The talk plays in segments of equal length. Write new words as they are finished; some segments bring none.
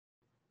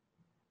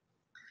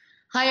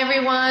Hi,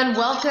 everyone.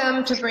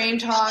 Welcome to Brain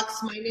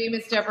Talks. My name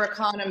is Deborah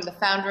Kan. I'm the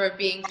founder of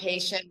Being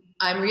Patient.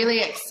 I'm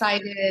really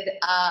excited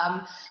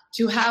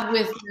to have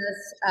with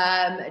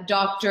us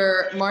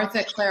Dr.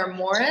 Clare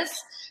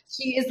Morris.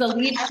 She is the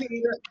lead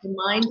creator of the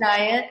Mind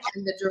Diet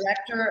and the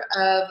director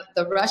of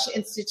the Rush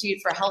Institute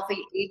for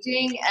Healthy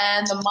Aging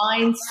and the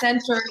Mind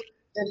Center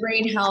for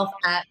Brain Health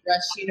at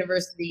Rush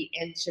University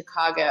in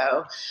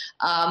Chicago.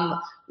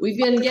 We've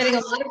been getting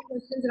a lot of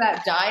questions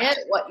about diet,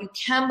 what you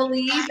can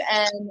believe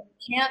and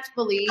can't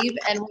believe,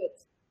 and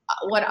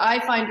what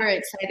I find very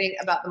exciting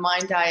about the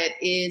Mind Diet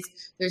is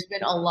there's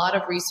been a lot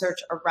of research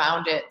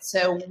around it.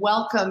 So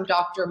welcome,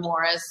 Dr.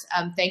 Morris.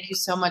 Thank you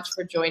so much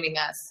for joining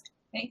us.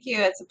 Thank you.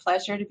 It's a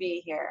pleasure to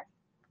be here.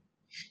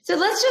 So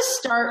let's just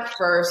start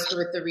first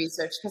with the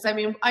research, because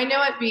I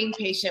know at Being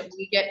Patient,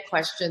 we get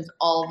questions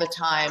all the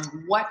time.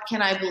 What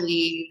can I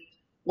believe?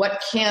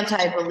 What can't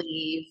I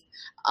believe?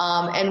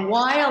 And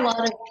why a lot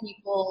of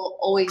people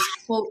always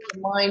quote the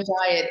Mind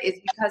Diet is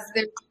because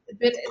there's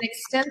been an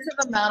extensive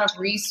amount of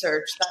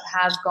research that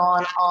has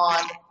gone on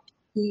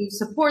to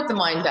support the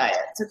Mind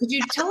Diet. So could you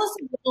tell us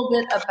a little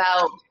bit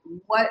about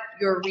what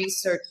your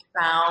research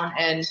found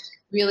and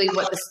really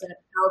how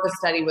the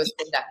study was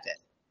conducted?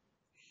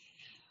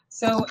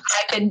 So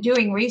I've been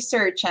doing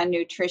research on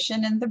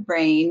nutrition in the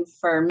brain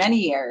for many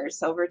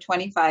years, over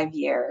 25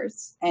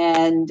 years.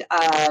 And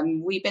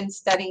we've been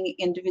studying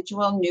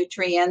individual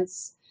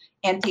nutrients.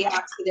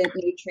 Antioxidant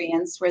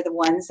nutrients were the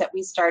ones that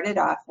we started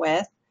off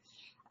with.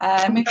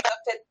 We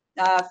looked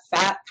at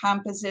fat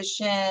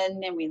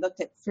composition, and we looked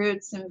at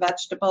fruits and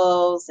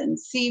vegetables and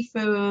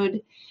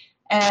seafood.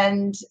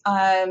 And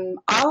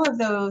all of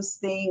those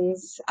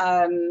things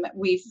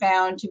we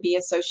found to be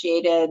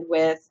associated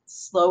with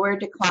slower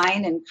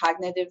decline in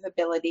cognitive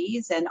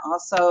abilities and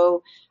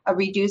also a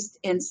reduced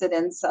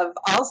incidence of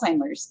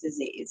Alzheimer's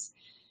disease.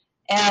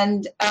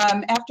 And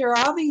after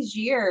all these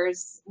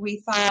years, we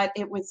thought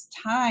it was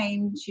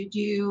time to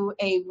do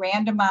a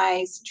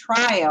randomized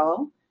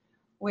trial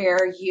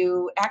where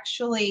you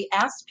actually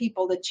ask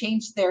people to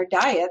change their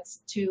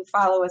diets to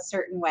follow a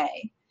certain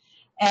way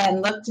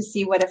and look to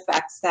see what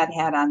effects that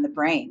had on the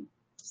brain.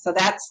 So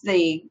that's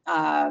the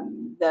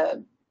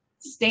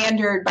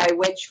standard by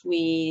which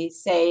we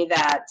say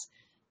that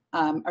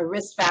a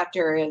risk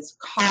factor is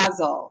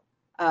causal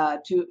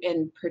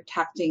in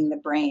protecting the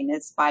brain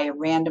is by a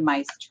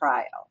randomized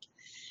trial.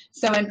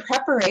 So in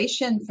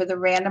preparation for the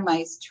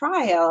randomized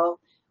trial,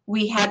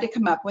 we had to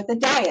come up with a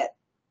diet.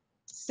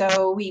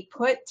 So we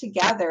put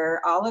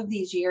together all of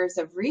these years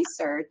of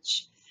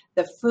research,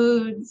 the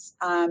foods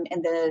and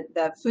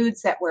the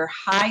foods that were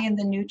high in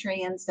the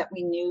nutrients that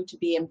we knew to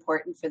be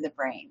important for the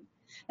brain.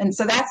 And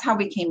so that's how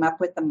we came up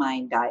with the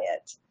Mind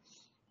Diet.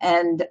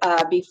 And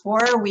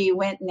before we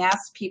went and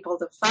asked people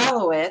to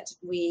follow it,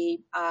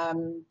 we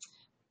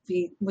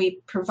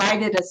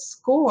provided a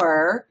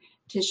score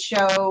to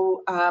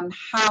show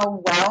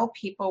how well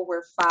people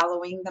were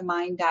following the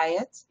Mind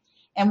Diet.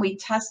 And we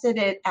tested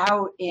it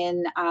out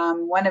in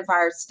one of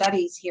our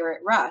studies here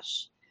at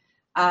Rush.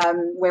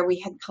 Where we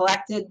had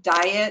collected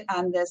diet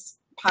on this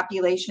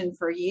population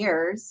for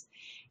years.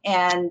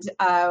 And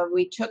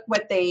we took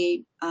what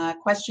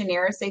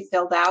questionnaires they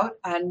filled out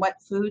on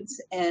what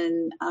foods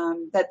and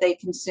that they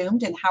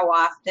consumed and how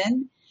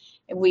often.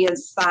 And we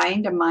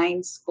assigned a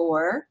Mind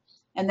score.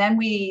 And then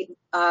we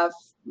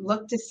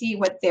looked to see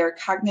what their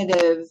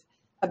cognitive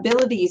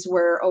abilities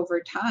were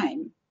over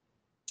time.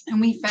 And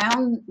we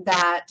found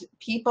that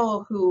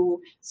people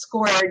who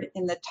scored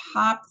in the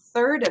top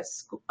third of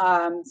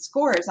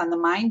scores on the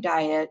Mind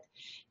Diet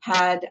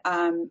had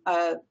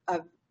a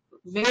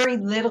very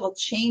little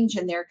change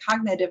in their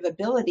cognitive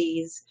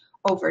abilities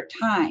over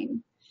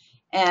time.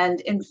 And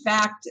in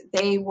fact,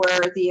 they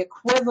were the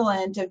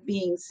equivalent of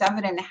being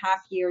 7.5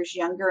 years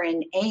younger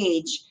in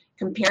age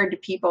compared to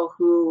people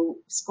who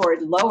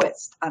scored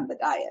lowest on the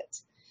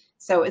diet.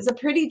 So it's a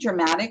pretty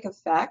dramatic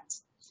effect.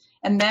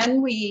 And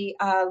then we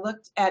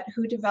looked at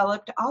who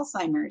developed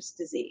Alzheimer's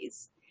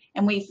disease.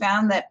 And we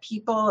found that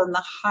people in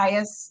the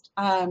highest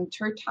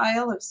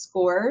tertile of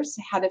scores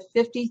had a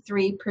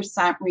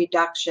 53%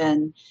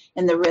 reduction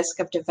in the risk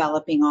of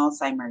developing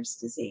Alzheimer's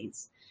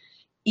disease.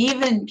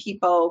 Even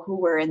people who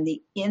were in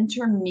the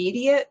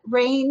intermediate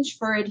range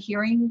for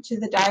adhering to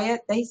the diet,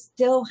 they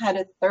still had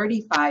a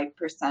 35%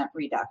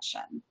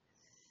 reduction.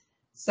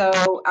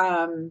 So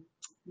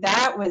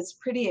that was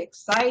pretty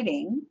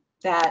exciting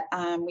that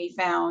we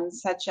found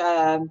such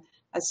a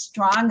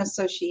strong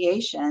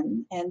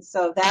association. And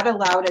so that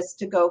allowed us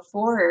to go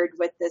forward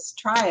with this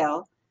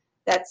trial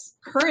that's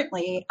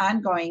currently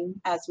ongoing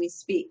as we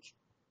speak.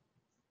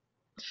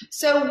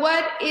 So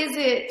what is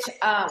it,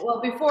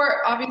 well,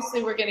 before,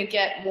 obviously, we're going to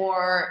get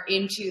more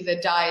into the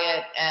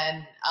diet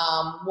and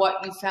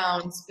what you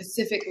found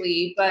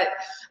specifically, but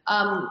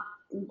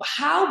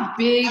how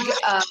big,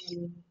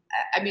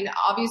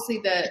 obviously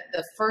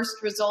the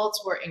first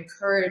results were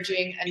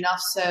encouraging enough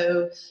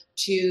so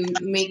to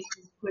make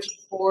you push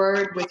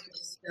forward with your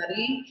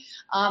study.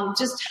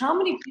 Just how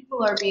many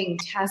people are being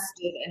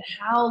tested and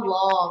how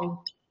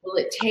long will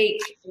it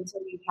take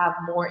until we have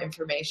more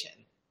information?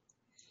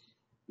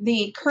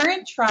 The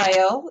current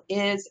trial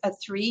is a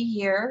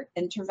 3-year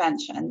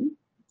intervention,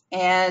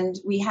 and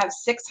we have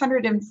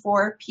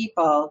 604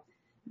 people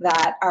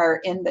that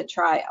are in the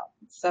trial.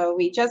 So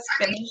we just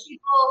finished.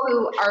 People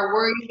who are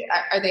worried,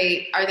 are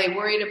they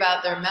worried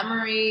about their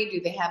memory?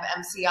 Do they have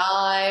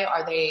MCI?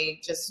 Are they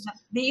just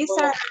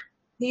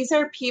these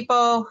are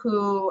people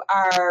who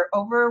are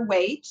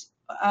overweight,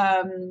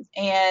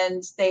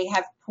 and they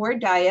have poor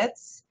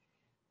diets.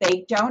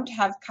 They don't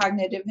have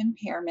cognitive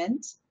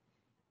impairment,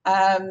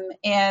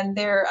 and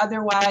they're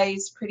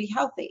otherwise pretty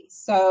healthy.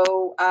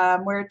 So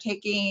we're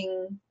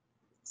taking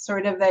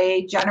sort of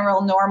a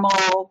general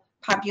normal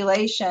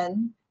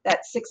population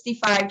that's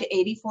 65 to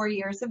 84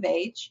 years of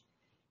age,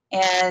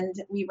 and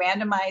we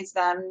randomize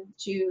them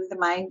to the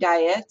MIND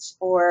diet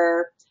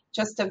or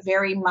just a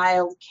very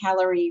mild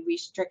calorie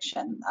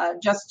restriction,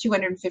 just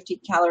 250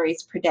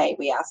 calories per day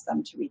we ask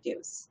them to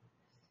reduce.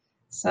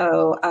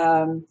 So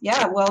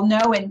yeah, we'll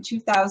know in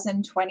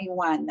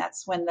 2021.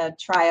 That's when the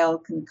trial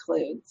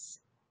concludes.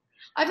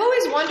 I've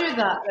always wondered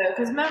that, though,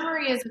 because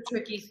memory is a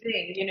tricky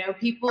thing. You know,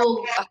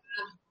 people have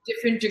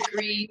different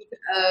degrees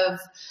of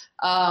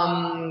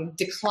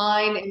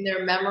decline in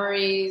their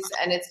memories,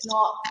 and it's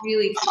not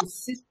really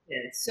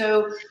consistent.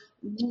 So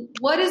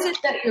what is it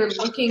that you're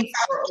looking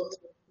for over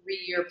a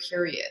 3-year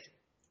period?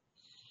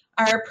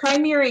 Our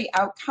primary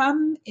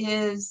outcome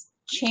is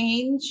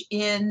change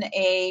in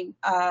a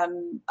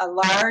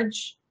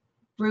large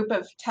group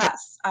of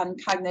tests on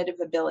cognitive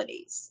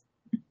abilities.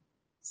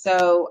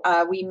 So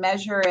we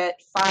measure it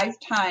 5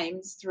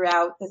 times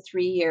throughout the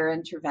 3-year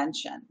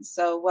intervention.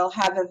 So we'll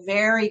have a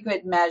very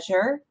good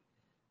measure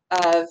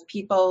of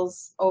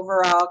people's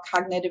overall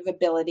cognitive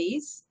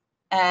abilities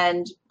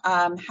and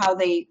how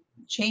they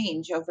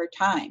change over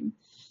time.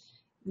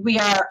 We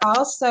are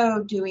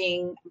also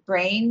doing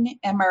brain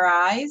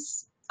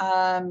MRIs,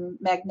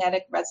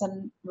 magnetic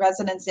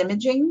resonance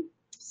imaging,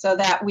 so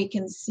that we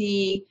can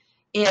see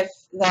if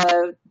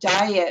the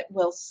diet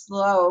will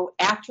slow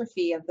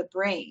atrophy of the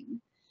brain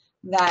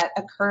that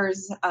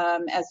occurs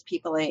as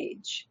people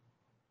age.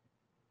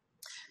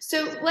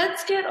 So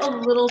let's get a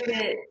little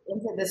bit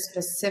into the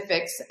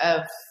specifics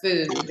of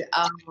food.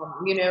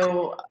 You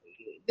know,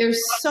 there's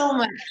so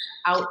much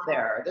out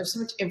there. There's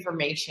so much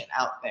information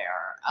out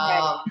there.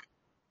 Right.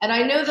 And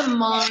I know the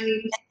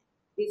mind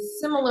is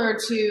similar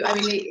to, I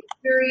mean,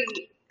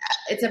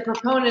 it's a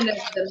proponent of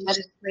the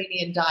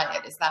Mediterranean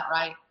diet. Is that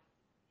right?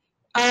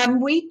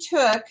 We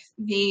took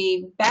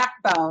the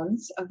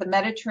backbones of the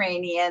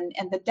Mediterranean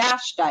and the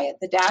DASH diet.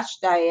 The DASH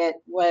diet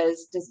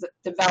was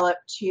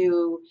developed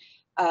to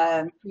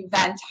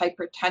prevent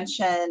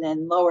hypertension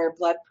and lower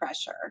blood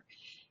pressure.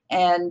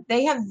 And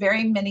they have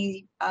very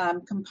many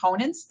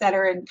components that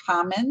are in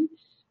common,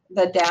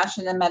 the DASH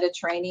and the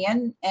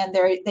Mediterranean, and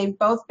they've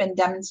both been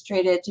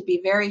demonstrated to be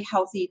very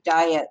healthy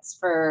diets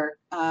for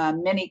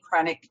many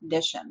chronic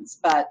conditions,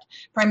 but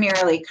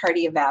primarily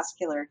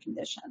cardiovascular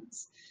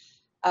conditions.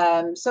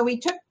 So we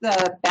took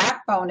the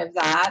backbone of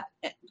that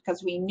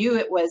because we knew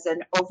it was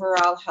an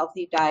overall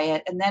healthy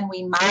diet, and then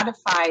we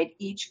modified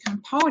each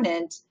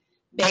component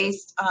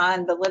based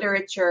on the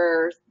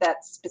literature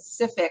that's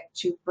specific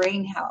to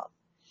brain health.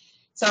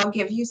 So I'll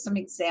give you some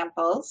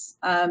examples.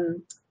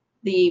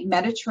 The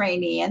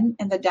Mediterranean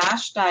and the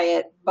DASH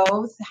diet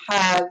both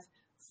have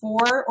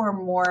 4 or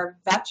more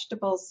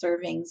vegetable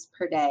servings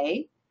per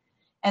day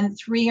and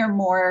 3 or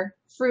more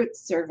fruit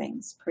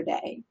servings per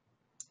day.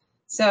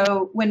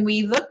 So when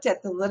we looked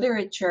at the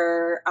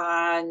literature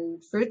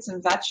on fruits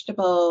and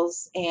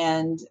vegetables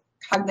and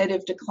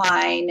cognitive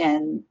decline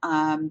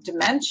and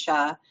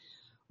dementia,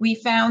 we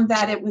found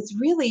that it was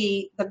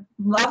really, the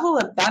level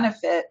of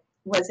benefit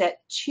was at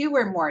 2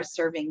 or more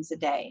servings a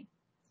day.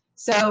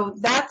 So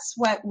that's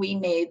what we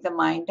made the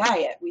MIND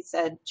diet. We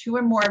said 2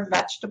 or more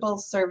vegetable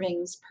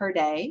servings per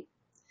day.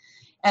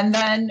 And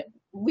then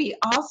we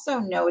also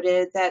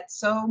noted that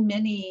so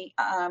many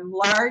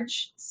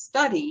large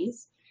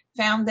studies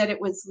found that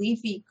it was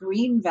leafy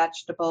green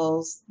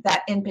vegetables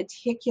that in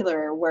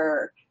particular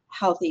were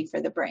healthy for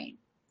the brain.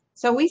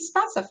 So we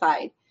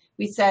specified,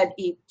 we said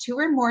eat 2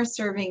 or more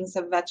servings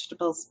of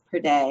vegetables per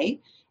day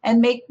and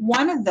make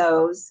one of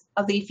those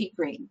a leafy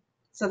green.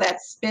 So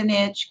that's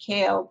spinach,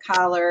 kale,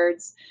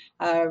 collards,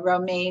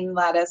 romaine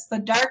lettuce. The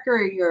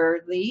darker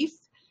your leaf,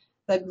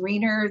 the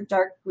greener,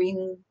 dark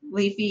green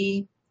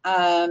leafy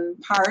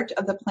part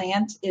of the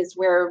plant is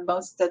where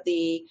most of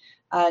the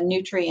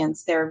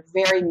nutrients, they're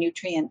very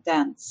nutrient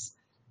dense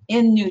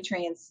in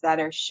nutrients that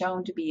are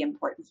shown to be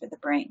important for the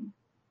brain.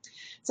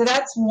 So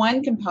that's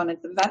one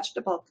component, the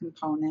vegetable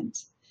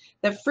component.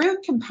 The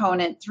fruit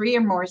component, 3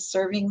 or more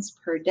servings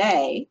per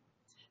day.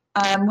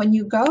 When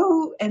you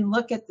go and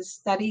look at the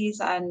studies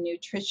on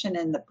nutrition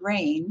in the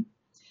brain,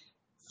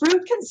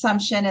 fruit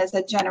consumption as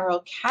a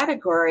general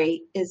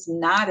category is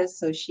not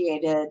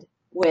associated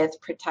with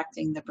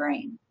protecting the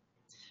brain.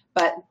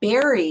 But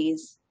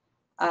berries,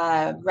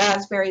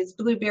 raspberries,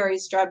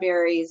 blueberries,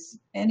 strawberries,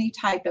 any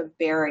type of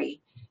berry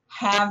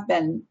have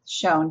been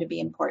shown to be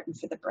important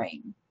for the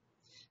brain.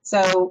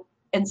 So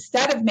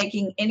instead of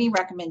making any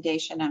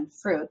recommendation on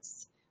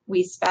fruits,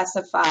 we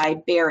specify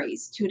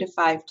berries 2 to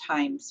 5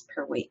 times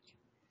per week.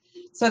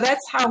 So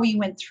that's how we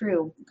went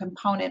through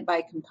component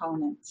by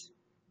component.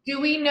 Do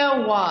we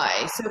know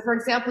why? So, for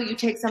example, you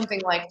take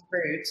something like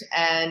fruit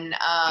and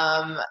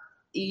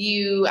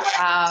you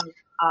have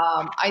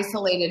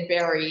isolated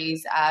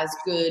berries as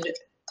good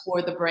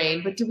for the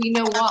brain, but do we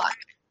know why?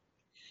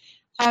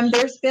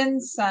 There's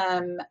been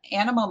some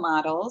animal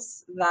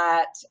models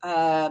that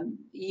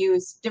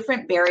use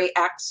different berry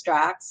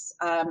extracts.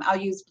 I'll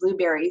use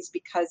blueberries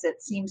because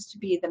it seems to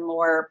be the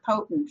more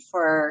potent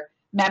for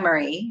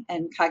memory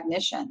and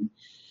cognition.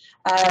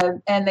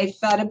 And they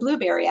fed a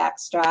blueberry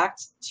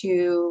extract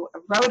to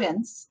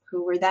rodents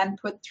who were then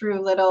put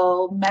through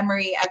little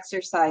memory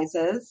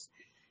exercises.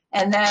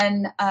 And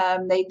then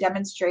they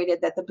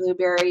demonstrated that the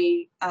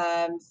blueberry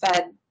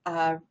fed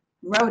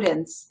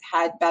rodents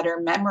had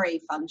better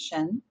memory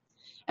function.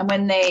 And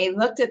when they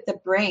looked at the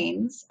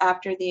brains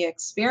after the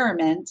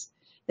experiment,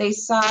 they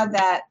saw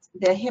that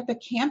the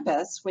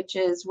hippocampus, which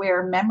is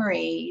where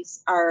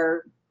memories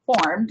are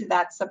formed,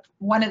 that's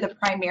one of the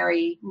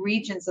primary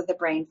regions of the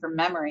brain for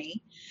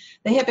memory,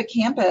 the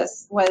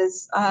hippocampus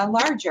was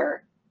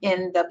larger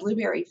in the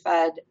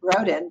blueberry-fed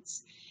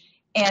rodents.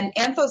 And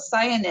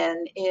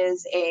anthocyanin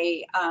is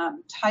a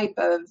type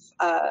of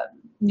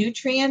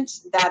nutrient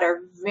that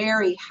are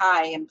very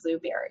high in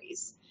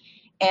blueberries.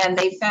 And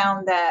they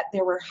found that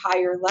there were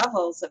higher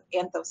levels of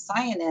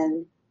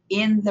anthocyanin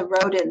in the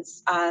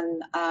rodents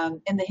in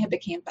the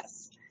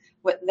hippocampus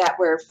that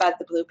were fed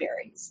the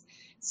blueberries.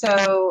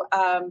 So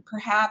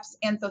perhaps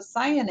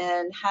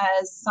anthocyanin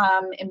has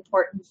some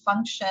important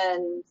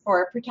function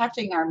for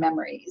protecting our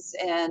memories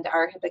and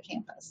our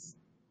hippocampus.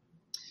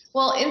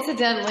 Well,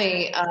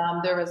 incidentally,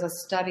 there was a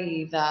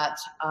study that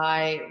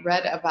I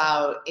read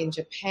about in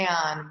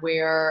Japan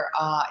where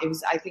it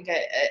was, I think,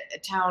 a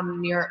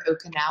town near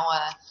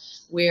Okinawa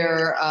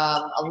where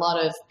a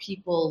lot of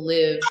people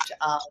lived,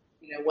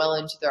 well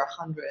into their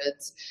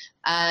hundreds,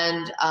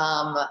 and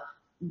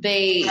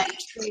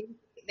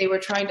they were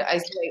trying to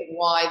isolate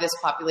why this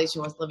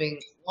population was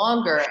living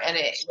longer, and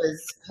it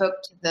was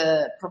hooked to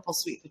the purple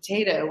sweet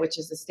potato, which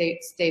is a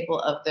staple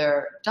of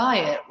their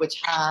diet,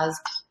 which has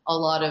a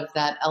lot of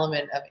that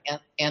element of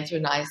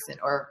anthocyanin,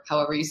 or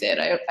however you say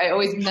it. I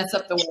always mess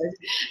up the word.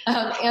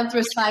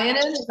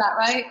 Anthocyanin, is that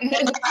right?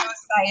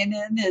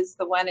 Anthocyanin is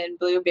the one in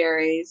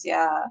blueberries,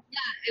 yeah.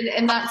 Yeah,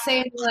 and that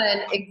same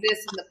one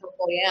exists in the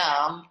purple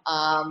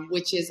yam,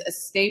 which is a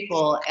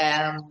staple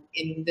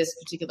in this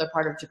particular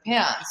part of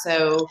Japan.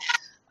 So,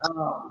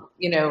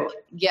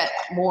 get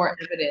more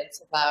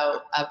evidence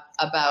about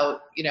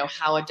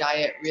how a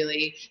diet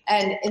really,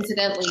 and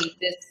incidentally,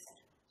 this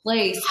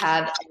place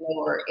had a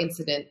lower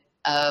incidence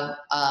of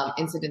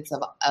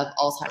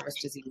Alzheimer's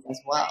disease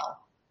as well.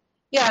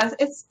 Yeah,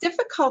 it's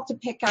difficult to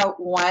pick out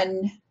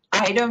one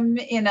item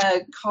in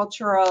a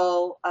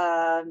cultural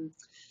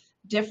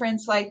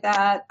difference like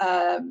that.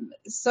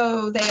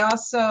 So they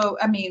also,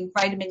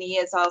 vitamin E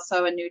is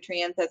also a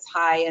nutrient that's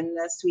high in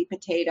the sweet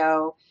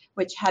potato,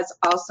 which has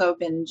also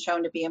been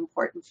shown to be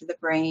important for the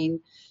brain.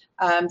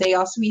 They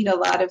also eat a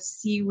lot of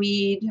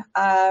seaweed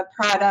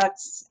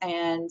products,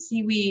 and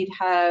seaweed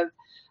have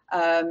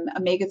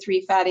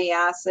omega-3 fatty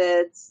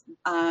acids,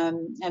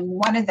 and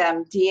one of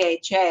them,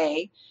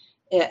 DHA,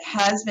 it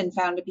has been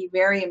found to be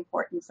very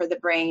important for the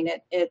brain.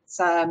 It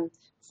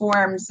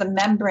forms the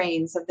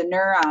membranes of the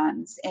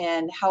neurons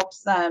and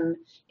helps them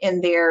in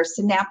their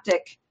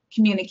synaptic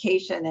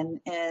communication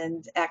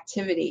and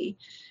activity.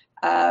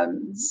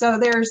 So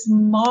there's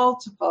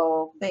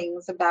multiple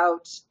things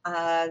about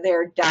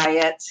their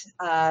diet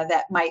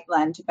that might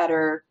lend to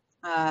better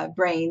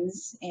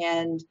brains,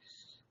 and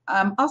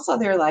also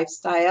their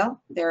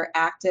lifestyle. They're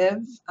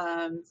active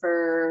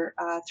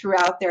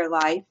throughout their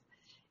life,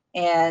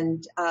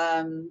 and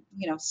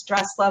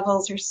stress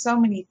levels. There's so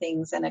many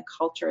things in a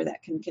culture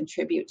that can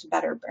contribute to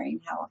better brain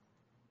health.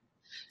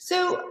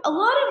 So a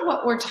lot of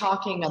what we're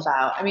talking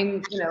about, some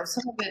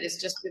of it is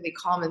just really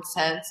common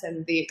sense,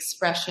 and the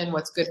expression,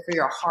 what's good for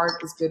your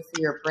heart is good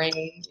for your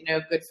brain,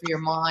 good for your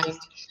mind.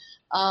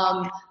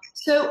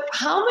 So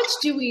how much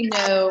do we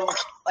know,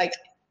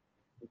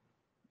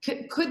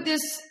 could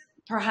this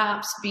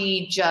perhaps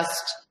be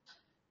just,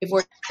 if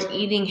we're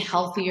eating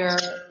healthier,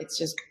 it's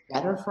just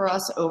better for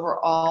us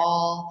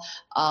overall?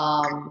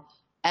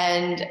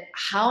 And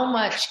how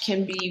much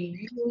can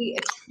be really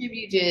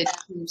attributed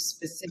to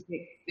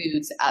specific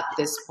foods at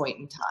this point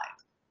in time?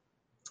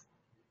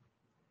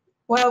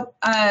 Well,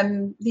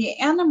 the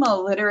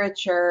animal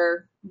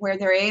literature, where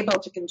they're able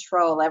to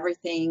control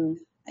everything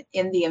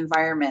in the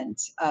environment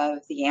of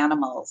the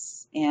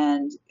animals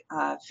and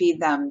feed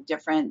them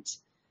different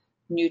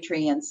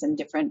nutrients and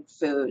different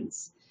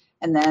foods,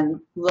 and then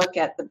look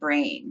at the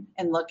brain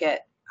and look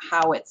at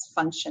how it's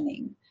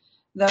functioning.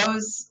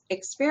 Those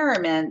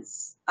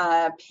experiments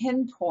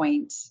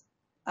pinpoint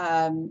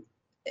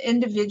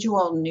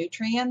individual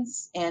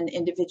nutrients and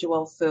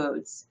individual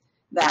foods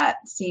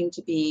that seem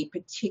to be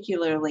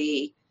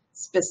particularly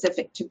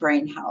specific to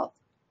brain health.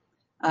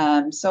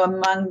 So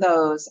among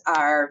those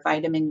are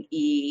vitamin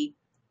E,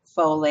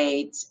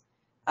 folate,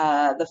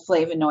 the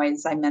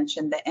flavonoids I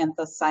mentioned, the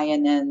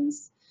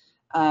anthocyanins,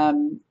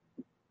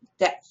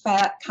 that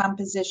fat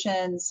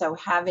composition. So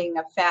having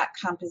a fat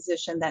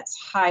composition that's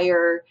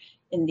higher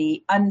in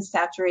the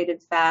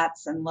unsaturated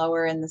fats and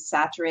lower in the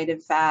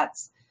saturated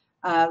fats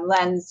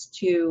lends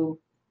to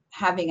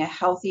having a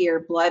healthier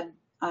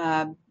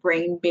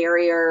blood-brain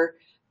barrier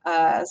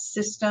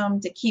system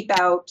to keep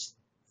out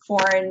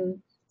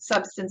foreign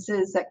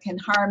substances that can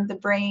harm the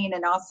brain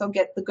and also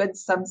get the good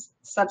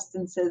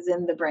substances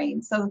in the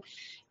brain. So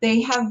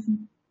they have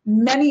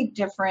many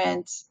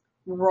different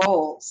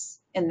roles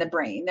in the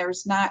brain.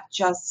 There's not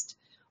just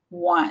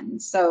one.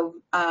 So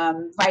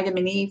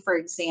vitamin E, for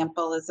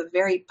example, is a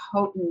very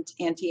potent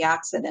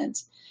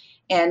antioxidant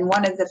and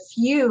one of the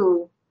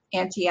few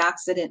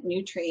antioxidant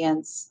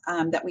nutrients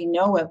that we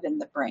know of in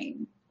the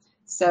brain.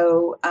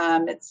 So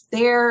it's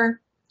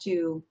there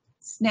to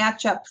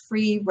snatch up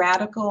free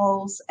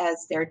radicals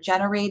as they're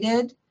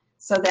generated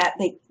so that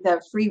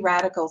the free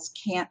radicals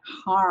can't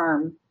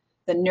harm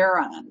the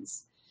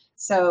neurons.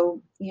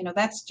 So, you know,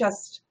 that's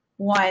just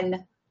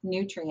one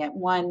nutrient,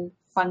 one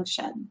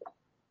function.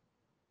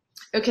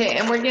 Okay,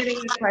 and we're getting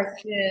a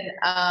question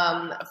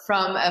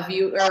from a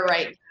viewer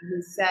right now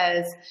who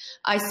says,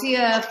 I see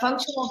a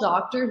functional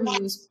doctor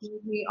who's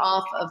pulled me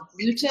off of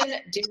gluten,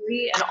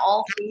 dairy, and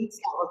all foods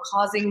that were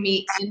causing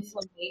me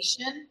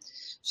inflammation.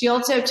 She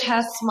also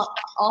tests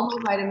all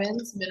my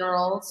vitamins,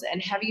 minerals,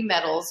 and heavy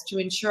metals to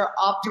ensure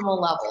optimal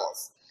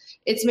levels.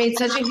 It's made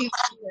such a huge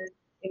difference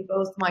in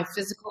both my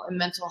physical and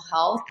mental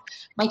health.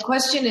 My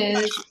question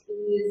is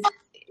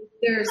if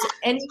there's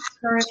any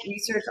current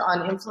research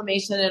on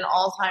inflammation and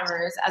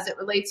Alzheimer's as it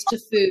relates to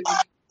food,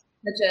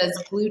 such as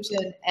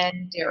gluten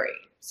and dairy.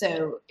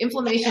 So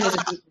inflammation is a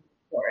big thing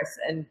for us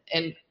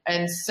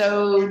and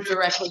so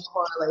directly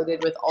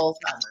correlated with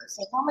Alzheimer's.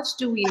 So how much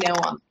do we know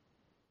on that?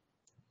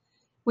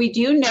 We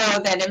do know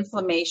that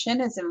inflammation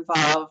is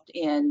involved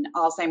in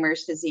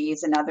Alzheimer's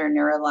disease and other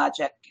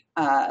neurologic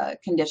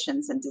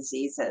conditions and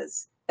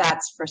diseases.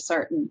 That's for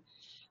certain.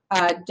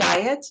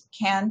 Diet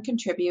can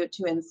contribute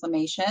to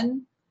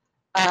inflammation.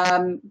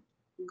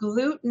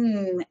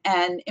 Gluten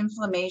and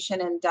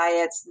inflammation in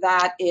diets,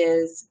 that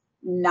is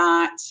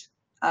not,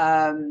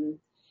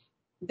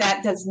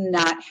 that does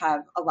not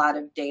have a lot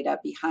of data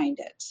behind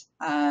it.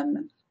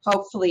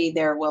 Hopefully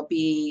there will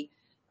be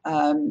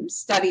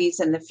studies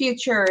in the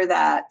future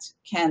that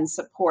can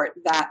support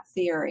that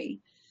theory.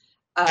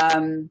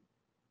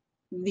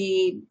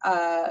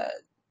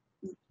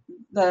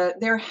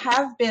 There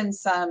have been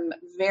some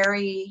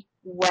very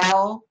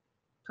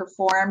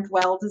well-performed,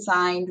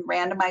 well-designed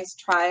randomized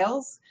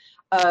trials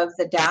of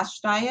the DASH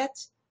diet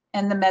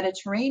and the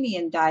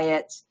Mediterranean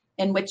diet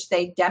in which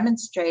they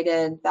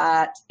demonstrated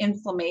that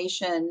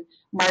inflammation,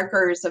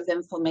 markers of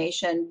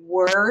inflammation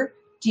were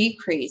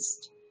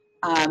decreased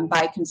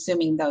by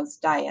consuming those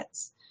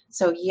diets.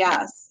 So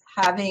yes,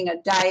 having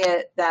a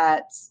diet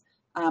that's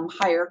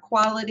higher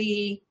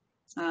quality,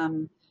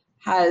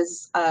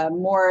 has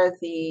more of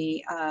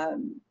the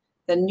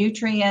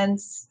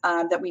nutrients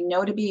that we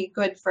know to be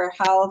good for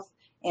health,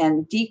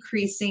 and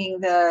decreasing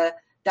the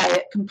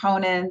diet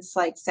components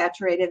like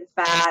saturated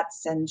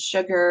fats and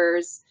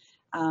sugars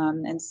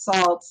and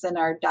salts in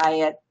our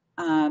diet.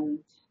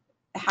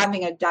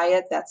 Having a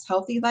diet that's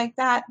healthy like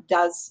that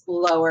does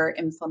lower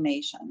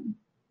inflammation.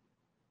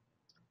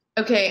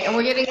 Okay, and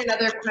we're getting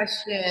another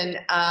question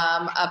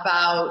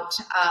about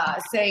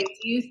saying,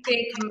 do you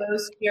think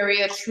most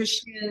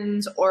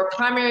geriatricians or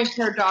primary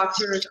care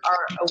doctors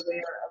are aware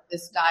of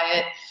this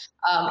diet?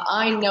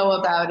 I know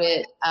about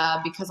it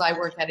because I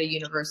work at a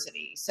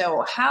university.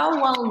 So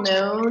how well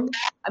known,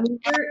 I mean,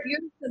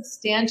 you're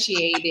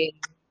substantiating,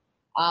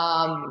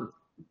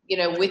 you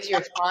know, with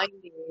your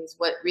findings,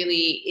 what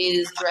really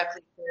is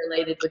directly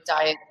correlated with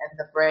diet and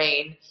the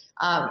brain.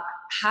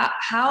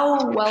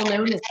 How well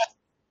known is that?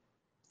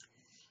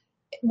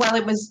 Well,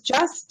 it was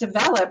just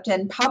developed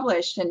and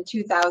published in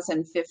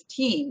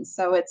 2015,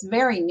 so it's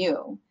very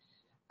new.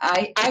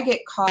 I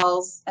get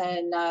calls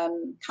and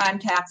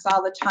contacts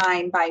all the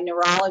time by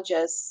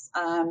neurologists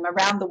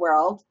around the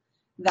world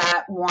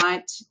that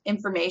want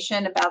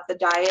information about the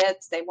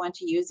diets. They want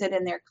to use it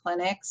in their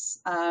clinics.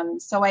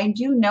 So I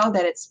do know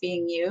that it's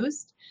being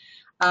used.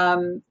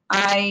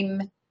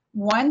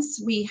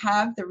 Once we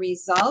have the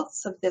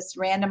results of this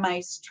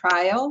randomized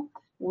trial,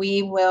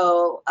 we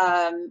will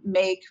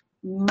make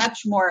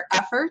much more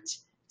effort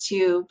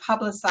to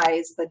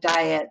publicize the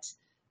diet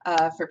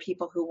for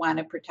people who want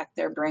to protect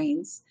their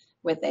brains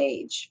with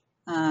age.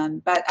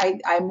 But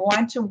I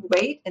want to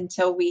wait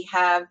until we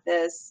have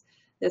this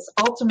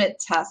ultimate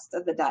test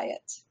of the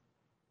diet.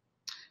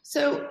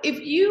 So if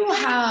you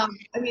have,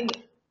 I mean,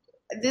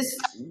 this,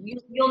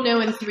 you'll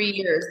know in 3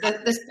 years.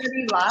 The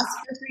study lasts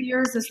for 3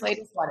 years, this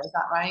latest one, is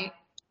that right?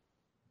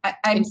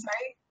 I'm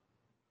sorry?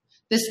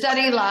 The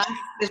study lasts,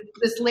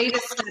 this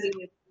latest study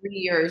is 3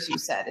 years, you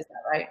said, is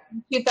that right?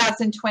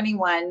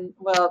 2021,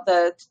 well,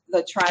 the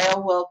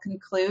trial will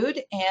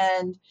conclude,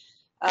 and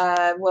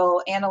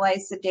we'll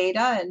analyze the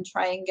data and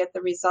try and get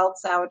the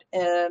results out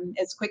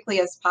as quickly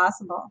as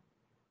possible.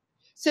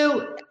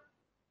 So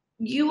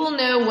you will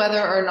know whether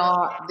or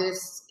not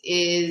this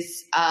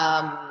is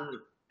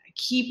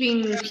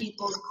keeping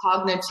people's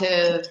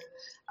cognitive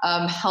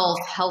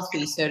health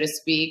healthy, so to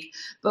speak.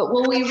 But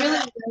will we really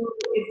know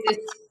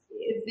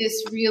if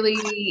this really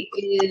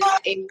is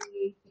a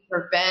way to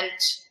prevent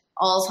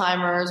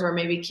Alzheimer's or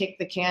maybe kick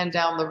the can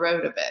down the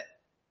road a bit?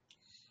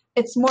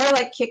 It's more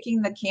like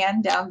kicking the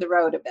can down the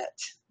road a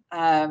bit.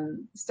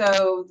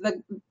 So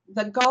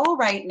the goal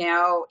right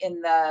now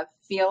in the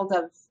field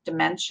of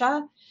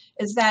dementia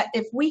is that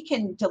if we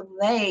can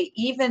delay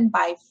even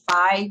by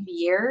 5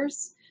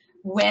 years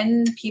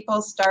when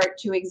people start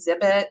to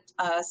exhibit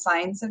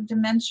signs of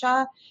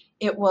dementia,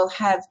 it will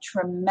have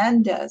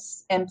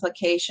tremendous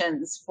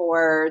implications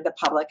for the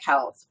public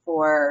health,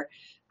 for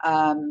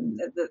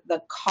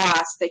the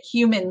cost, the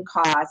human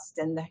cost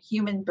and the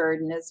human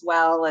burden, as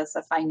well as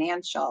the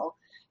financial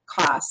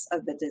costs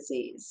of the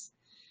disease.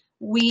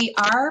 We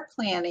are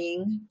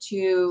planning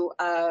to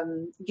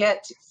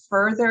get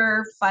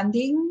further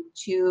funding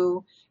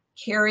to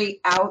carry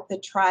out the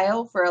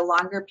trial for a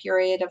longer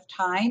period of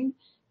time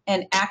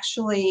and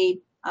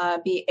actually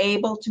be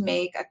able to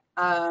make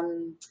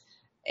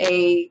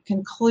a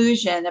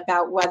conclusion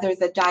about whether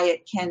the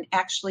diet can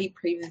actually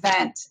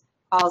prevent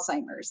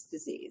Alzheimer's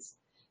disease.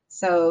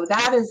 So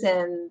that is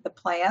in the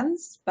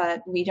plans,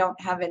 but we don't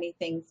have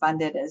anything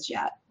funded as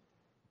yet.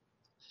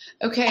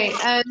 Okay,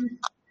 and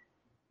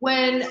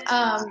when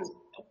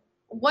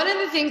one of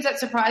the things that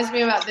surprised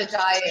me about the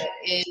diet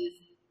is,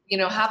 you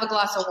know, have a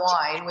glass of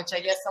wine, which I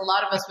guess a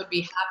lot of us would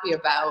be happy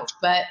about,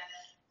 but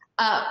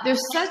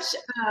there's such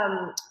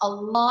a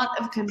lot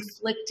of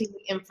conflicting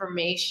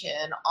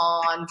information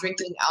on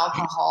drinking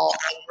alcohol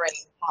and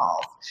brain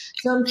health.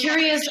 So I'm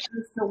curious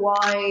as to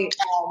why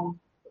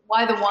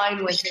the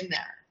wine was in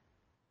there.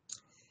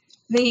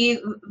 The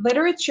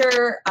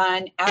literature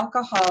on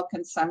alcohol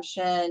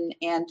consumption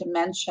and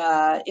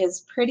dementia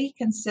is pretty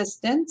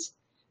consistent,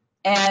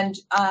 and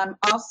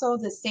also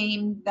the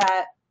same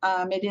that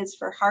it is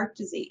for heart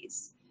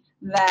disease,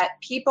 that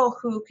people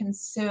who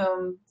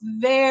consume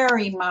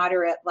very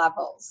moderate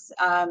levels,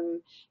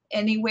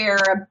 anywhere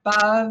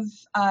above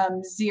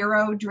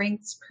 0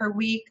 drinks per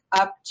week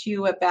up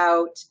to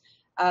about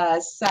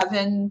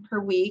 7 per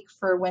week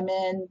for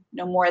women,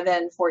 no more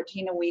than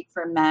 14 a week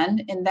for men,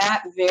 in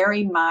that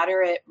very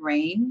moderate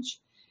range,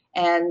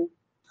 and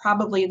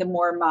probably the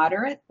more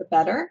moderate, the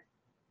better.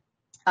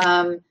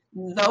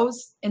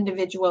 Those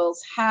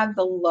individuals have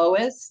the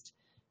lowest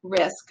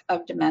risk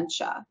of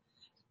dementia.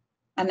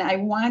 And I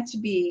want to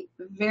be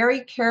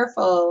very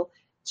careful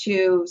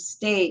to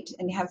state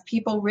and have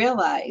people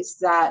realize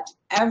that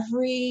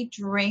every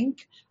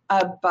drink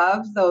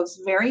above those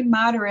very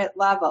moderate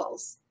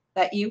levels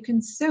that you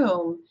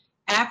consume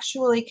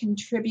actually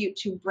contribute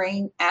to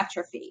brain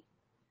atrophy.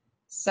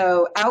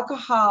 So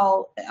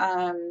alcohol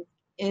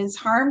is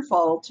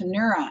harmful to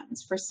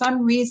neurons. For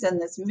some reason,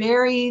 this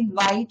very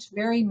light,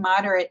 very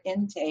moderate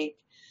intake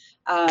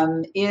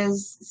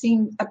appears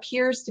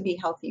to be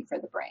healthy for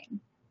the brain.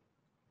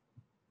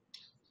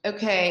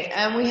 Okay,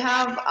 and we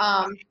have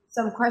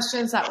some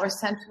questions that were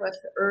sent to us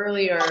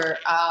earlier.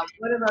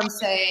 One of them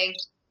saying,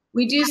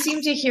 we do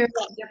seem to hear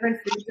that different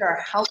foods are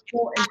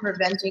helpful in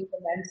preventing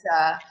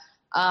dementia.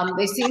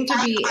 They seem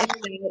to be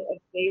in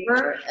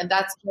favor, and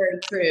that's very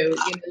true.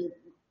 You know,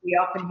 we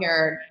often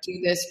hear, do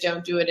this,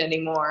 don't do it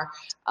anymore.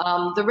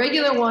 The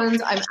regular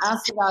ones I'm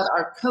asked about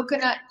are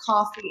coconut,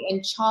 coffee,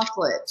 and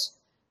chocolate.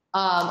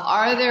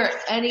 Are there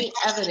any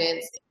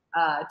evidence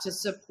to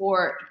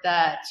support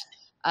that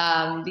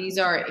these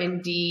are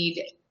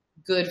indeed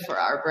good for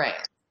our brain?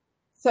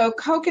 So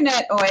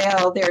coconut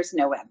oil, there's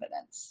no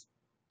evidence.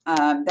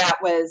 That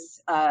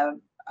was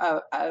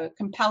a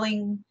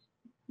compelling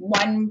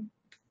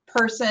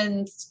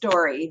one-person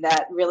story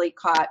that really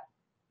caught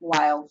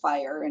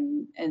wildfire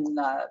in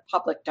the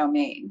public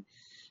domain.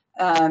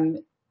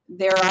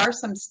 There are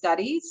some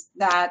studies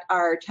that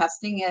are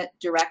testing it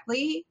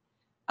directly,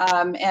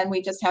 and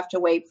we just have to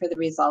wait for the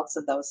results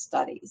of those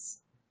studies.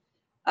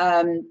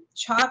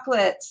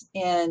 Chocolate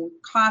and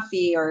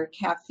coffee or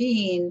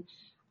caffeine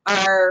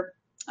are,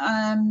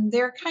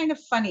 they're kind of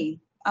funny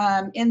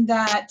in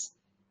that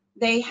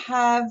they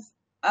have,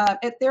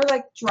 they're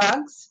like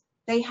drugs.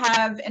 They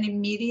have an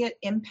immediate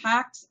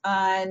impact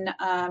on,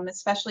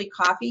 especially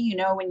coffee. You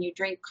know, when you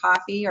drink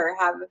coffee or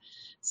have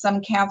some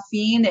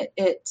caffeine,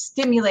 it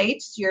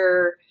stimulates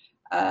your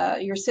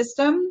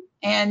system,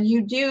 and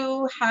you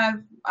do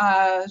have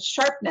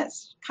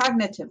sharpness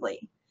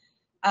cognitively,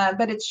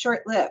 but it's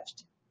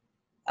short-lived.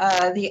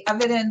 The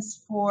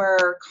evidence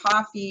for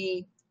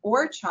coffee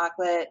or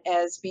chocolate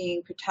as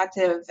being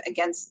protective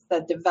against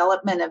the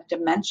development of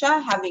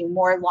dementia, having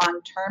more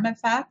long-term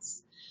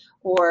effects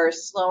or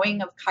slowing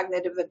of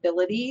cognitive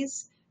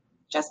abilities,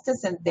 just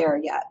isn't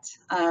there yet.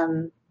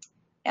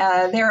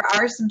 There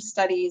are some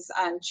studies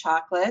on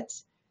chocolate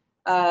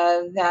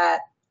that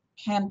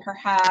can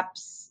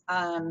perhaps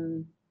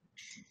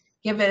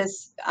give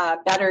us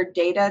better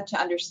data to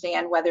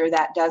understand whether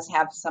that does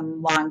have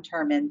some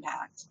long-term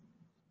impact.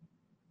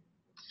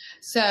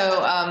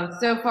 So,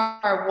 so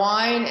far,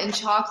 wine and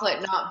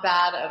chocolate, not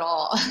bad at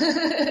all.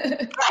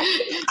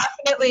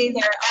 Definitely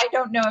there. I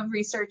don't know of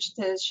research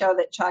to show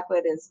that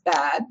chocolate is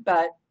bad,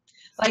 but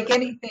like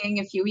anything,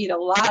 if you eat a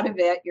lot of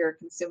it, you're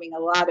consuming a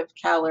lot of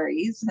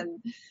calories and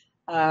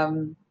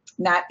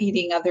not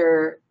eating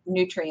other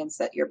nutrients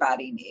that your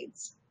body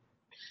needs.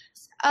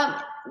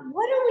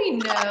 What do we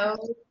know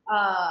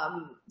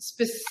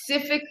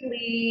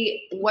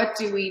specifically? What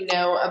do we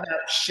know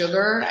about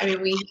sugar? I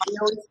mean, we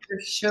know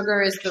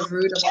sugar is the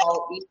root of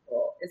all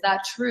evil. Is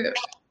that true?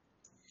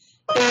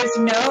 There's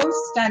no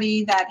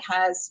study that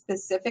has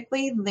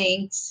specifically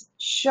linked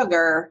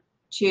sugar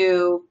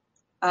to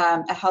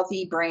a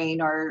healthy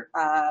brain or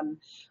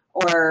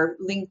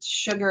linked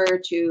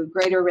sugar to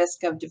greater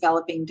risk of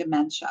developing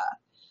dementia.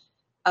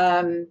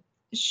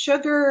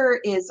 Sugar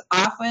is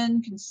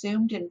often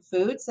consumed in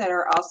foods that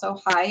are also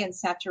high in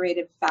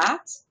saturated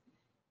fat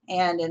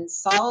and in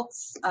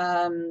salts.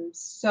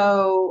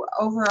 So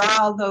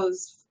overall,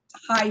 those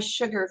high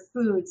sugar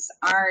foods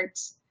aren't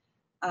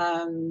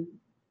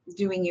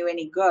doing you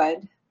any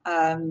good.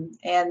 And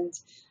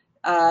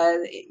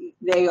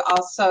they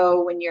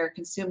also, when you're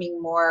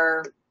consuming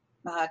more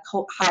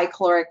high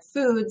caloric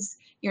foods,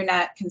 you're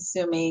not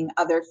consuming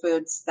other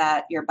foods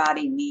that your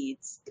body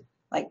needs,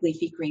 like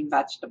leafy green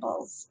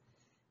vegetables.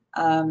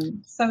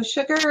 So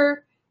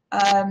sugar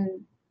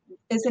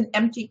is an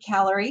empty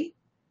calorie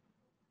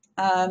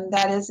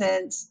that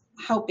isn't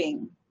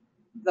helping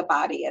the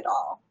body at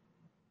all.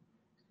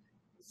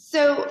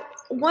 So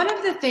one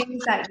of the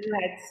things that you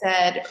had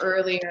said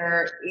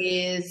earlier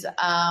is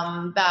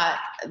that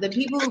the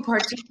people who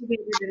participated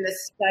in the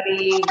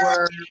study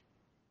were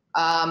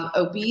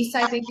obese.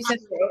 I think you said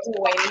they were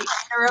overweight.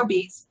 They're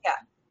obese, yeah.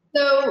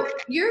 So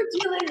you're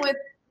dealing with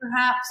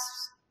perhaps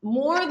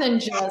more than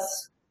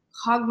just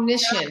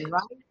cognition,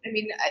 right?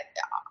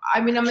 I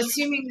mean, I'm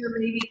assuming there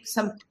may be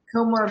some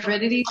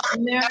comorbidities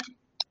in there,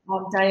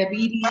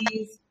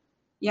 diabetes.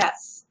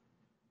 Yes,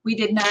 we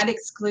did not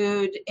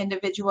exclude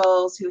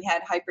individuals who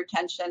had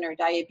hypertension or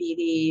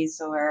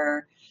diabetes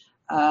or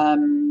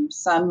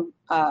some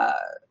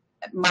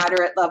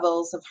moderate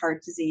levels of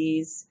heart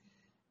disease.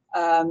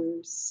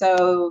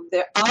 So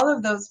all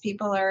of those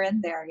people are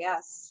in there,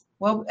 yes.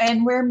 Well,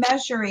 and we're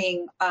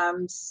measuring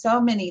so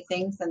many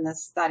things in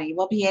this study.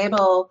 We'll be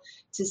able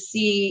to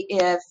see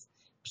if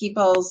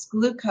people's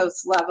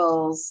glucose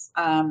levels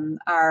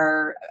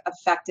are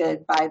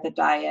affected by the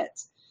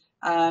diet,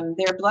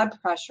 their blood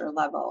pressure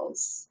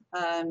levels,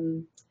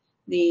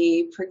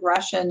 the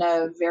progression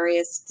of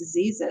various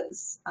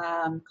diseases,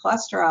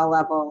 cholesterol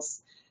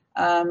levels.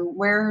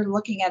 We're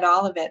looking at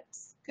all of it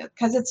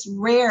because it's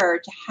rare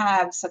to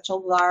have such a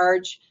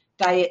large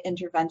diet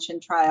intervention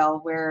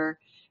trial. We're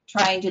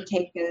trying to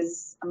take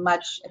as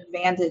much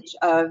advantage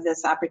of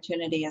this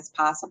opportunity as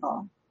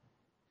possible.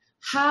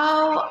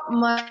 How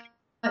much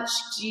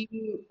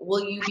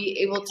will you be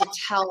able to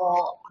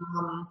tell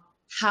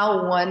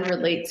how one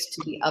relates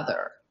to the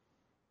other?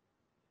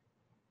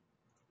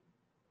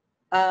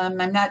 I'm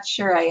not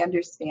sure I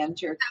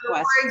understand your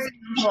question.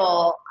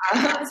 For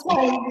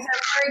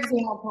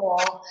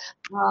example,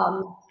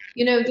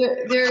 you know,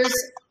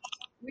 there's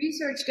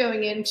research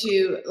going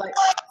into like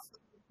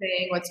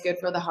saying what's good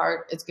for the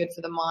heart is good for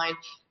the mind.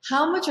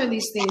 How much are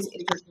these things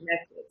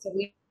interconnected? So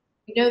we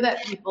know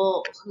that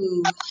people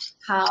who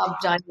have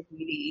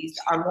diabetes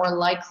are more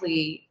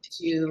likely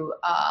to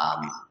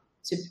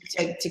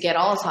get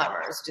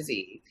Alzheimer's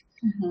disease.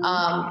 Mm-hmm.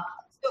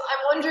 So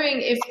I'm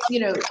wondering if,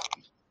 you know,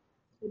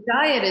 the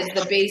diet is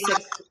the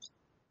basic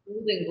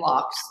building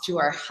blocks to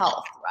our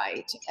health,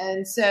 right?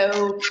 And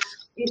so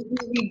if you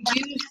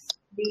reduce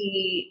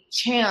the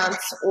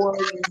chance or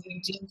you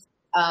reduce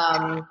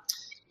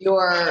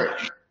your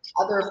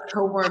other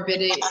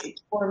comorbidity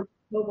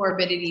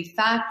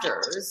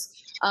factors,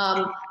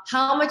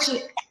 how much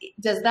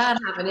does that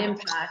have an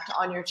impact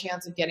on your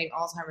chance of getting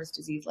Alzheimer's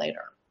disease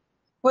later?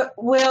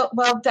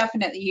 Well,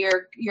 definitely,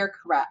 you're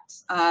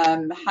correct.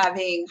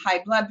 Having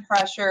high blood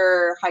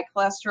pressure, high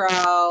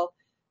cholesterol,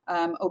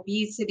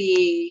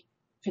 obesity,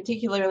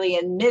 particularly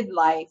in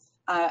midlife,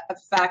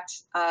 affect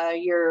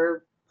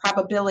your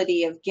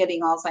probability of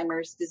getting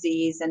Alzheimer's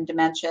disease and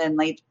dementia in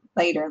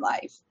later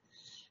life.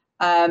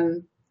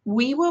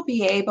 We will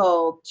be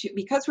able to,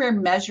 because we're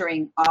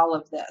measuring all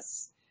of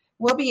this,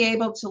 we'll be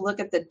able to look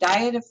at the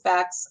diet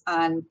effects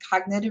on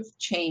cognitive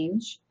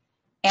change,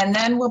 and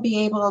then we'll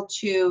be able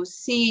to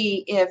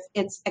see if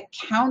it's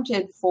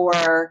accounted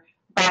for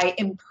by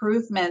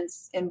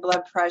improvements in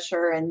blood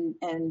pressure and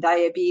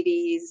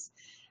diabetes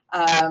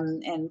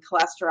and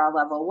cholesterol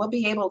level. We'll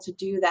be able to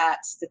do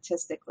that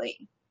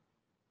statistically.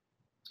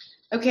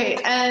 Okay,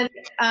 and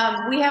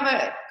we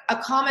have a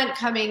comment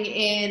coming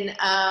in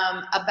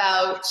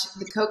about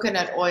the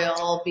coconut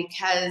oil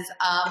because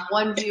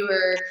one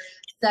viewer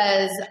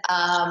says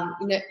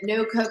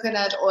no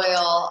coconut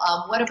oil.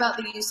 What about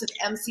the use of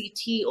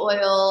MCT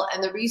oil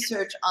and the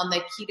research on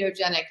the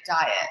ketogenic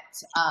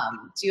diet?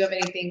 Do you have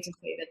anything to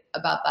say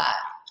about that?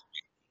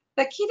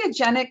 The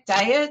ketogenic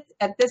diet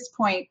at this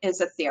point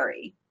is a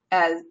theory.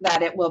 as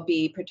that it will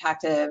be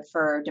protective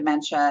for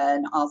dementia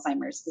and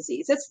Alzheimer's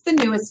disease. It's the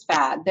newest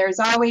fad. There's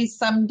always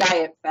some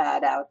diet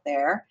fad out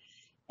there,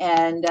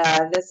 and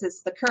this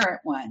is the current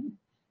one.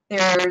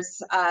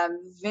 There's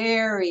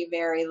very,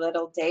 very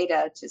little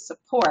data to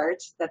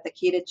support that the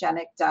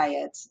ketogenic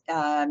diet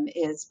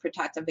is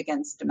protective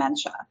against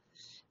dementia.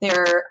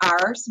 There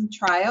are some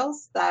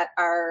trials that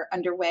are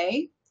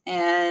underway,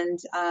 and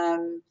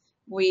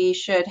we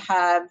should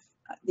have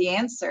the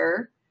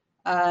answer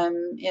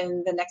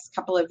in the next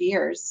couple of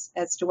years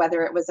as to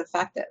whether it was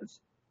effective.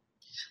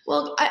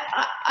 Well,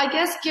 I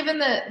guess given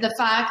the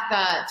fact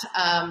that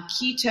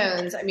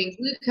ketones, I mean,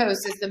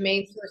 glucose is the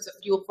main source of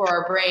fuel for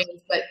our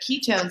brains, but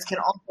ketones can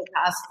also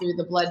pass through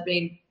the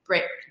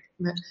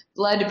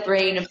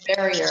blood-brain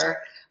barrier.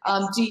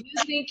 Do you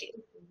think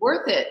it's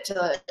worth it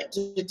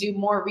to do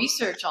more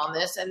research on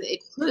this? And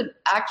it could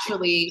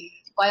actually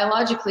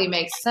biologically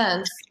make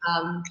sense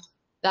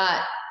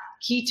that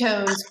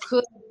ketones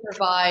could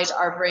provide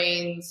our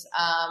brains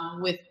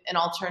with an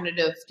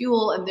alternative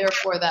fuel, and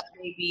therefore that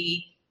may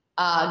be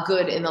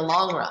good in the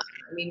long run.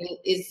 I mean,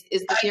 is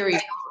the theory?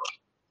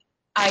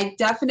 I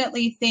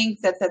definitely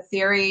think that the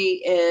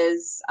theory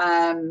is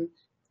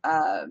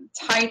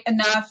tight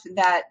enough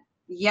that,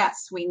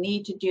 yes, we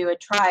need to do a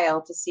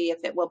trial to see if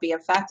it will be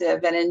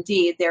effective. And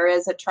indeed, there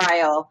is a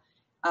trial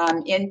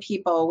in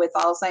people with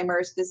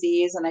Alzheimer's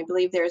disease, and I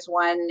believe there's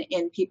one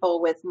in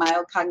people with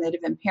mild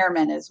cognitive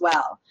impairment as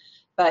well.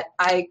 But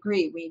I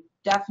agree, we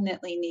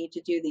definitely need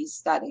to do these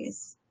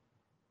studies.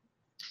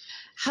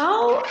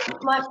 How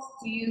much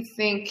do you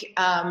think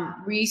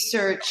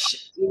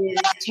research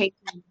is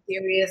taking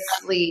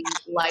seriously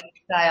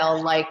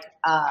lifestyle, like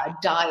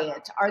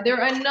diet? Are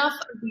there enough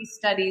of these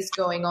studies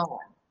going on?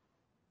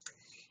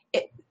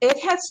 It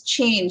has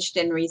changed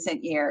in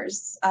recent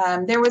years.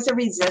 There was a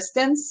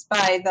resistance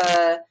by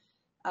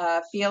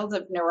the field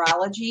of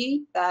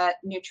neurology that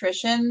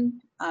nutrition,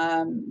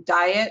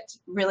 diet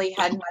really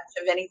had much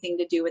of anything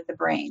to do with the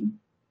brain.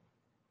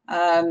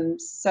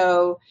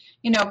 So,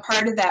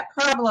 part of that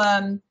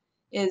problem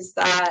is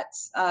that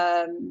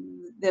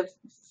the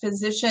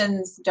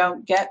physicians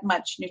don't get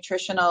much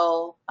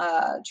nutritional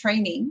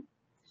training,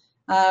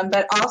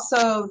 but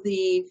also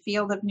the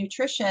field of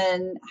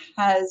nutrition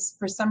has,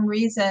 for some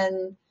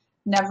reason,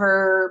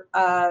 never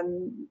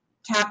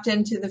tapped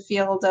into the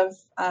field of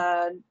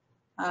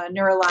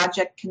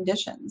neurologic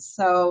conditions.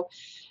 So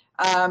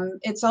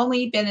it's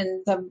only been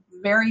in the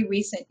very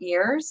recent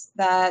years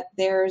that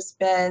there's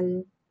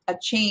been a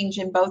change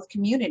in both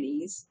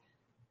communities,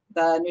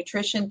 the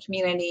nutrition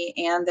community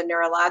and the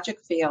neurologic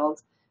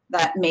field,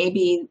 that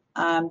maybe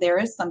there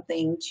is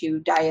something to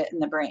diet in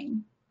the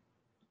brain.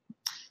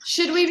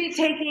 Should we be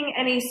taking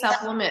any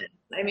supplements?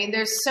 I mean,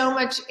 there's so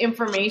much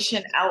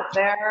information out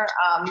there.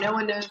 No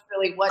one knows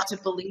really what to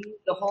believe.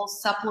 The whole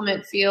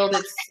supplement field,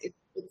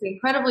 it's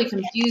incredibly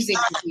confusing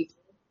to people.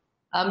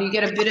 You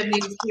get a bit of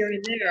news here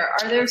and there.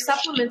 Are there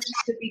supplements you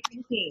should be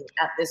taking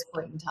at this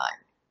point in time?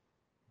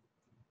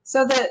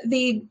 So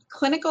the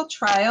clinical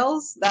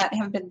trials that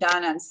have been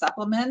done on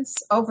supplements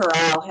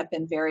overall have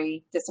been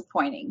very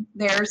disappointing.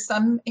 There are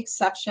some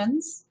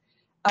exceptions.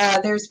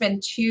 There's been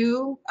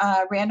 2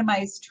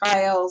 randomized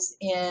trials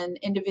in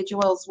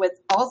individuals with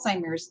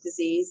Alzheimer's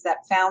disease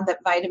that found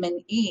that vitamin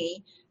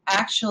E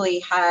actually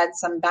had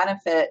some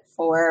benefit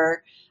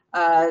for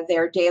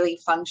their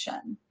daily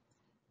function.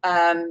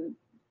 And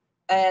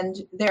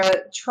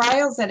their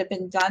trials that have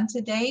been done to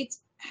date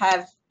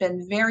have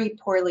been very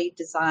poorly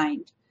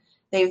designed.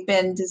 They've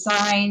been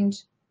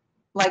designed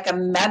like a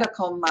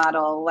medical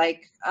model,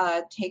 like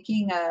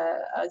taking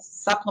a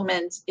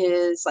supplement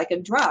is like a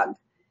drug,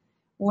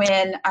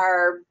 when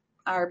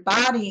our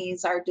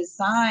bodies are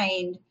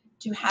designed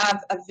to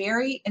have a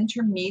very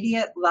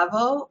intermediate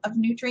level of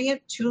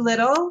nutrient. Too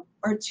little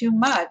or too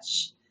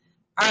much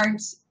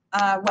aren't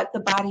what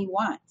the body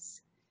wants.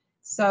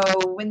 So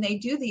when they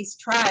do these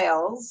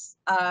trials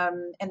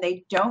and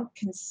they don't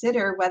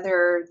consider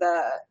whether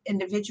the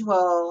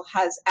individual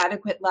has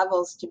adequate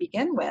levels to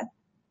begin with,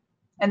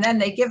 and then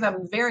they give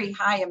them very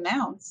high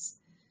amounts,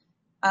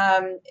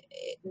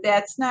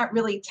 that's not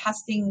really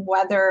testing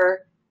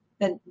whether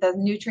the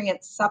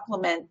nutrient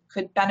supplement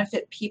could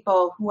benefit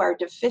people who are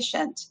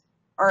deficient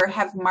or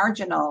have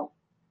marginal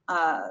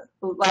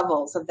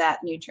levels of that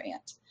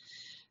nutrient.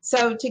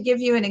 So to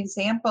give you an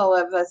example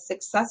of a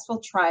successful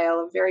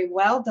trial, a very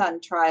well done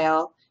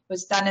trial,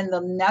 was done in the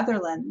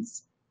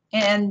Netherlands,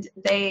 and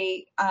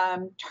they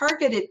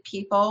targeted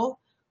people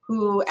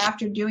who,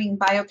 after doing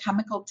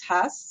biochemical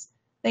tests,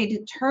 they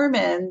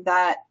determined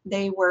that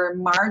they were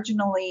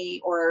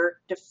marginally or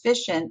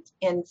deficient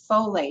in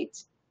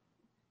folate.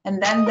 And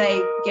then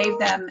they gave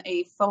them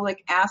a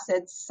folic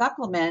acid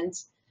supplement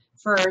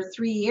for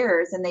 3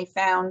 years, and they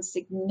found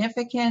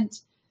significant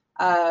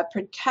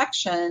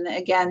protection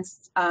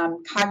against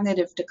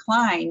cognitive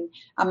decline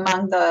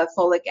among the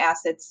folic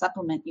acid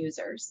supplement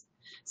users.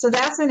 So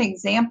that's an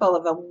example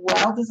of a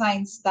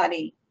well-designed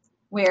study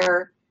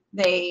where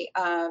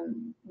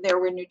there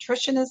were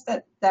nutritionists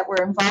that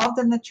were involved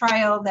in the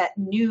trial that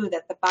knew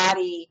that the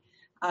body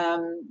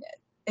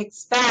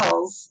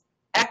expels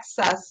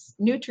excess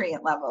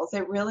nutrient levels.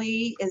 It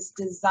really is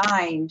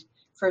designed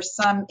for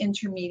some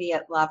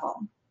intermediate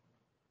level.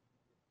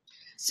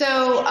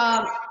 So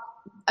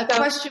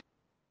question.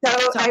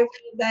 So I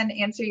will then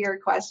answer your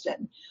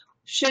question.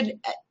 Should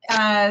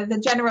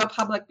the general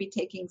public be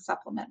taking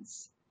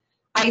supplements?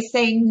 I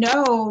say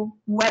no,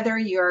 whether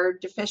you're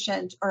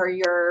deficient or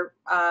you're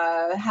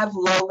have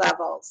low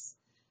levels,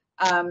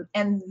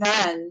 and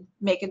then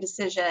make a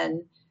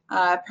decision,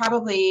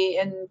 probably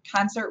in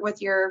concert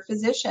with your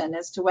physician,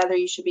 as to whether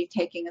you should be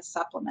taking a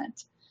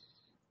supplement.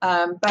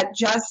 But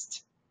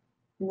just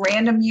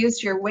random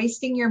use, you're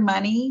wasting your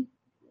money.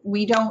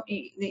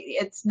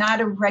 It's not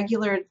a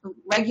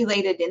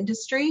regulated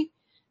industry.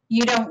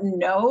 You don't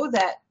know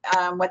that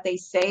what they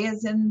say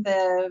is in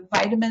the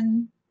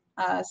vitamin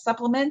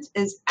supplement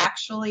is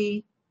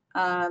actually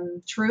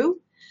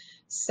true.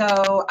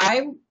 So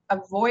I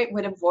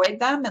would avoid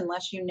them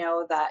unless you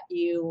know that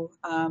you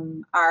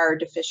are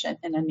deficient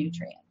in a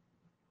nutrient.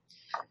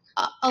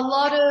 A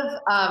lot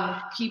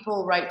of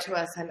people write to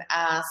us and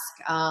ask,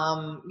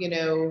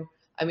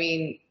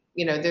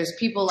 there's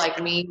people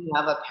like me who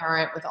have a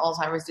parent with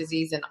Alzheimer's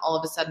disease, and all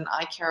of a sudden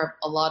I care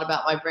a lot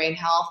about my brain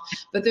health.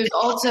 But there's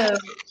also,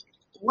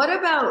 what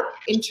about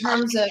in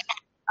terms of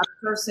a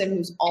person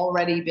who's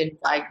already been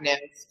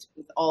diagnosed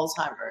with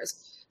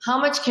Alzheimer's? How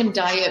much can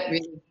diet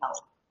really help?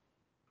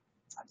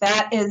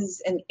 That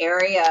is an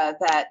area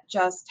that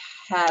just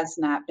has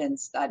not been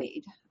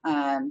studied.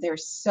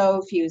 There's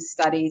so few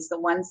studies. The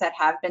ones that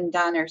have been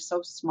done are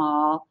so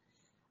small.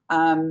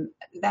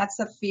 That's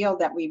a field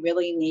that we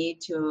really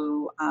need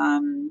to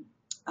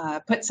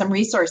put some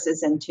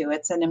resources into.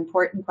 It's an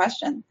important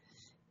question.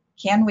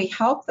 Can we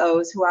help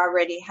those who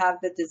already have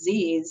the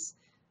disease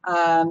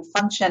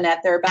function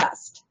at their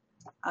best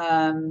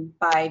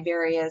by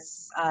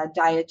various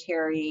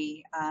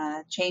dietary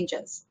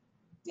changes?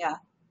 Yeah.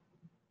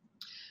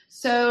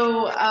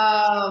 So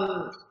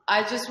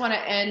I just want to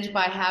end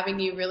by having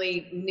you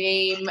really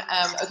name,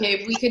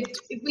 if we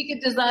could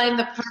design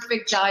the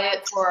perfect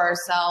diet for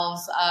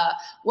ourselves,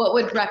 what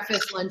would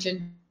breakfast, lunch,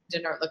 and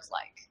dinner look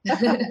like?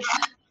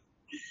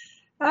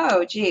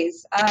 Oh,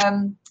 geez.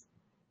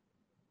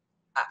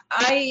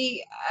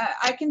 I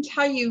can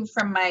tell you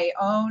from my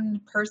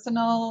own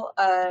personal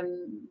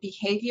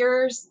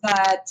behaviors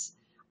that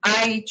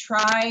I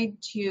try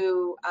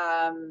to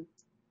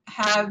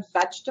have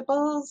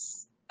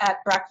vegetables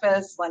at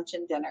breakfast, lunch,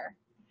 and dinner.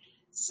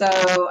 So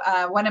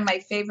one of my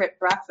favorite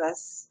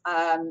breakfasts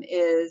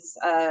is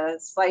a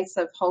slice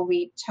of whole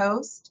wheat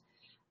toast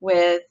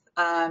with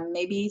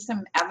maybe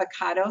some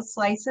avocado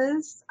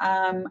slices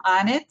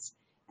on it,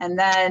 and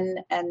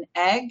then an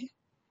egg.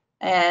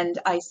 And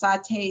I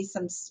saute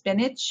some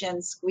spinach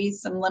and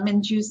squeeze some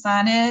lemon juice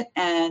on it,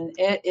 and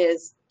it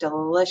is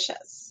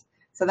delicious.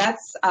 So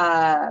that's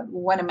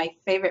one of my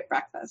favorite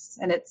breakfasts,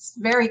 and it's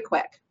very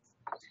quick.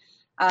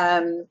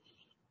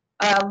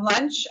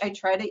 Lunch, I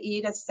try to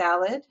eat a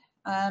salad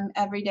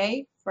every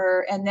day,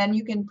 and then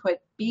you can put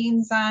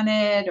beans on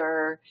it,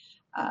 or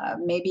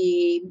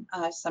maybe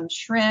some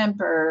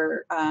shrimp,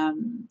 or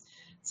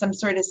some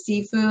sort of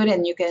seafood,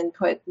 and you can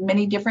put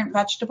many different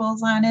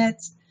vegetables on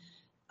it.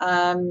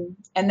 And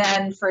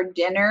then for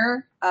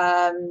dinner,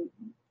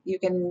 you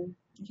can,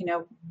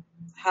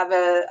 have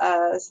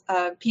a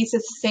piece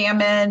of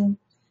salmon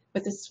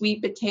with a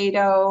sweet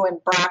potato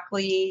and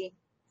broccoli.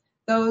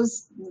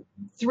 Those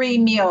 3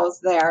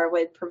 meals there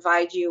would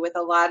provide you with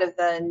a lot of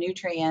the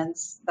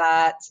nutrients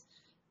that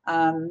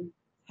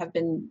have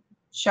been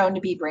shown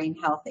to be brain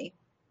healthy.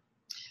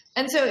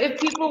 And so if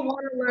people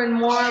want to learn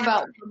more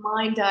about the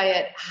Mind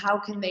Diet, how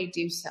can they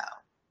do so?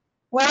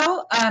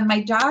 Well,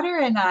 my daughter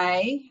and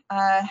I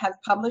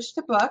have published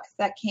a book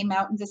that came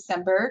out in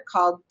December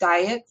called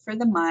Diet for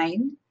the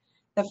Mind.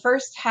 The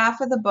first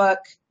half of the book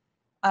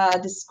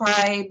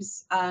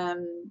describes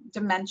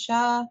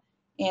dementia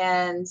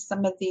and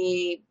some of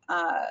the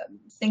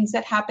things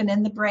that happen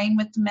in the brain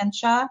with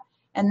dementia,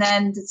 and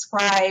then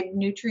describe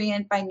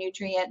nutrient by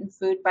nutrient and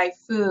food by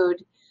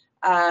food,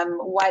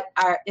 what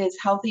is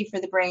healthy for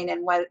the brain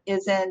and what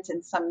isn't,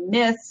 and some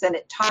myths, and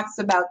it talks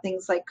about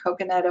things like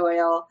coconut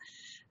oil.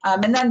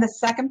 And then the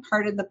second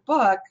part of the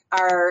book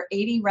are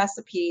 80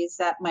 recipes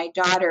that my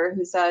daughter,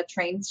 who's a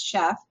trained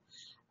chef,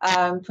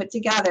 put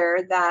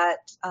together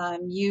that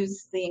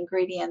use the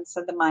ingredients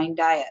of the Mind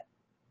Diet.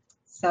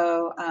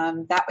 So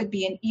that would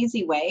be an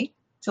easy way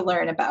to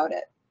learn about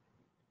it.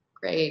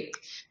 Great.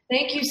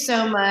 Thank you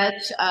so much,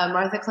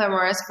 Martha Clare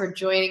Morris, for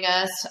joining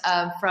us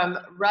from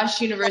Rush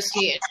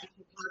University in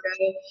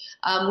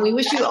Chicago. We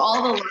wish you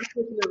all the luck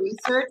with your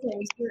research, and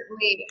we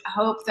certainly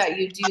hope that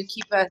you do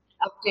keep us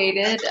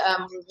updated.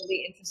 We're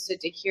really interested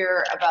to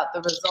hear about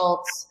the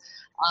results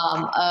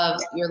of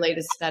your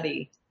latest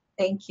study.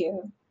 Thank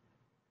you.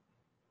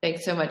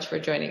 Thanks so much for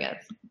joining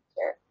us.